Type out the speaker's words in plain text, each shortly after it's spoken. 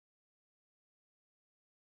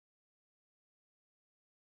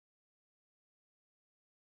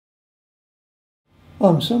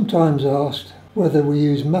I'm sometimes asked whether we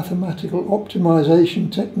use mathematical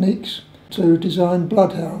optimization techniques to design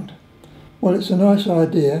Bloodhound. Well, it's a nice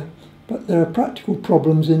idea, but there are practical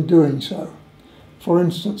problems in doing so. For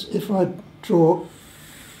instance, if I draw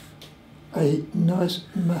a nice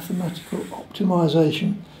mathematical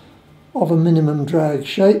optimization of a minimum drag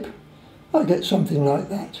shape, I get something like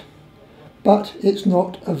that. But it's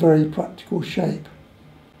not a very practical shape.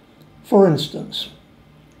 For instance,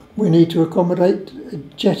 we need to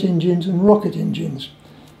accommodate jet engines and rocket engines.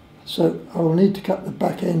 So I will need to cut the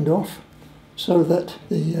back end off so that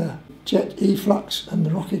the jet efflux and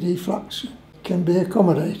the rocket efflux can be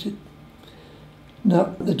accommodated.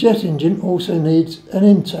 Now, the jet engine also needs an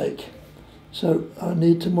intake, so I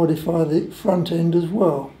need to modify the front end as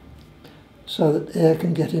well so that air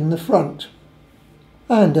can get in the front.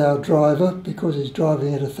 And our driver, because he's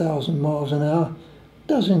driving at 1,000 miles an hour,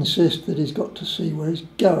 does insist that he's got to see where he's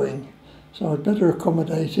going. So I'd better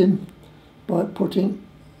accommodate him by putting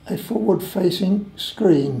a forward-facing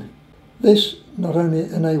screen. This not only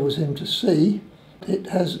enables him to see, it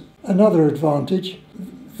has another advantage.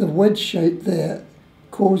 The wedge shape there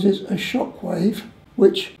causes a shock wave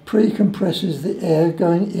which pre-compresses the air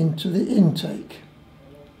going into the intake.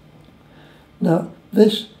 Now,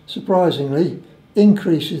 this, surprisingly,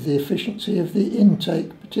 increases the efficiency of the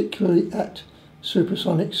intake, particularly at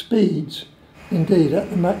supersonic speeds. Indeed, at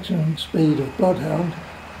the maximum speed of Bloodhound,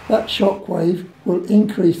 that shock wave will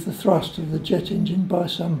increase the thrust of the jet engine by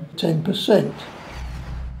some 10%.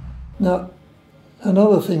 Now,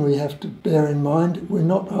 another thing we have to bear in mind, we're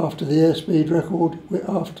not after the airspeed record, we're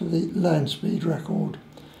after the land speed record.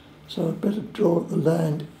 So I'd better draw the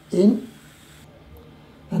land in,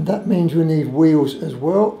 and that means we need wheels as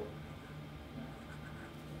well.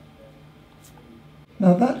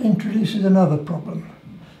 Now that introduces another problem.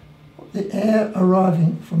 The air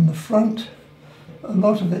arriving from the front, a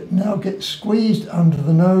lot of it now gets squeezed under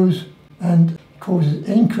the nose and causes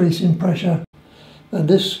increase in pressure, and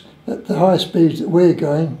this, at the high speeds that we're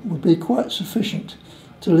going, would be quite sufficient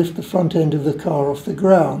to lift the front end of the car off the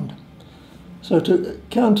ground. So to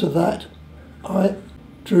counter that, I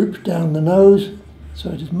droop down the nose so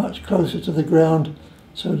it is much closer to the ground,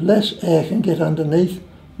 so less air can get underneath.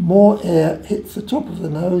 More air hits the top of the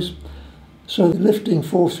nose, so the lifting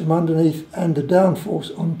force from underneath and the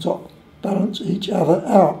downforce on top balance each other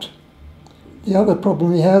out. The other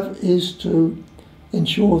problem we have is to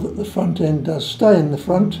ensure that the front end does stay in the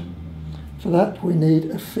front. For that we need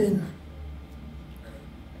a fin.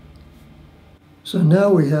 So now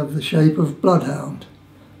we have the shape of Bloodhound,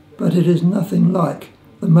 but it is nothing like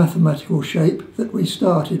the mathematical shape that we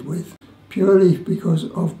started with, purely because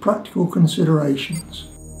of practical considerations.